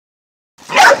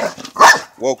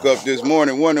Woke up this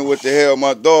morning wondering what the hell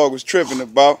my dog was tripping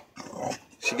about.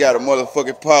 She got a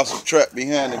motherfucking possum trapped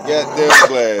behind the goddamn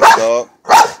glass, dog.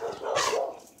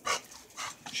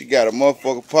 She got a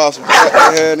motherfucking possum trapped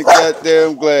behind the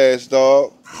goddamn glass,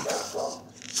 dog.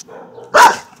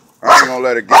 I ain't gonna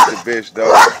let her get the bitch,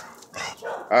 dog.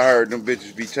 I heard them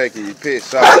bitches be taking your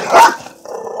piss out.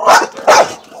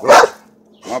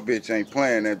 My bitch ain't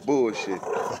playing that bullshit.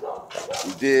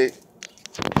 You dig?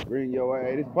 Bring your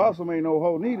ass. This possum ain't no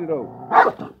hoe neither,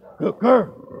 though. Good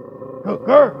girl. Good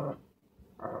girl.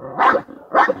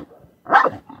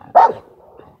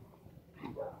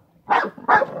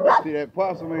 See, that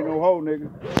possum ain't no hoe, nigga.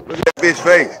 Look at that bitch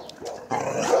face.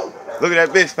 Look at that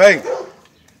bitch face.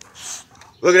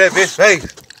 Look at that bitch face.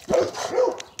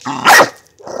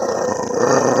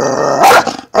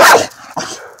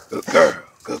 Good girl.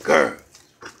 Good girl.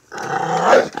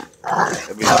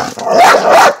 That bitch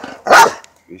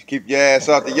keep your ass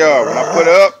out the yard. When I put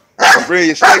her up, I'll bring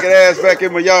your stinking ass back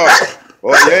in my yard.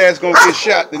 Or your ass gonna get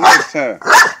shot the next time.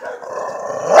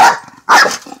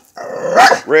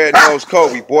 Red nose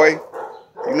Kobe, boy.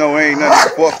 You know ain't nothing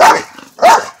to fuck with.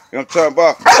 You know what I'm talking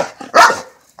about?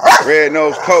 Red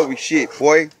nose Kobe shit,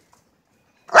 boy.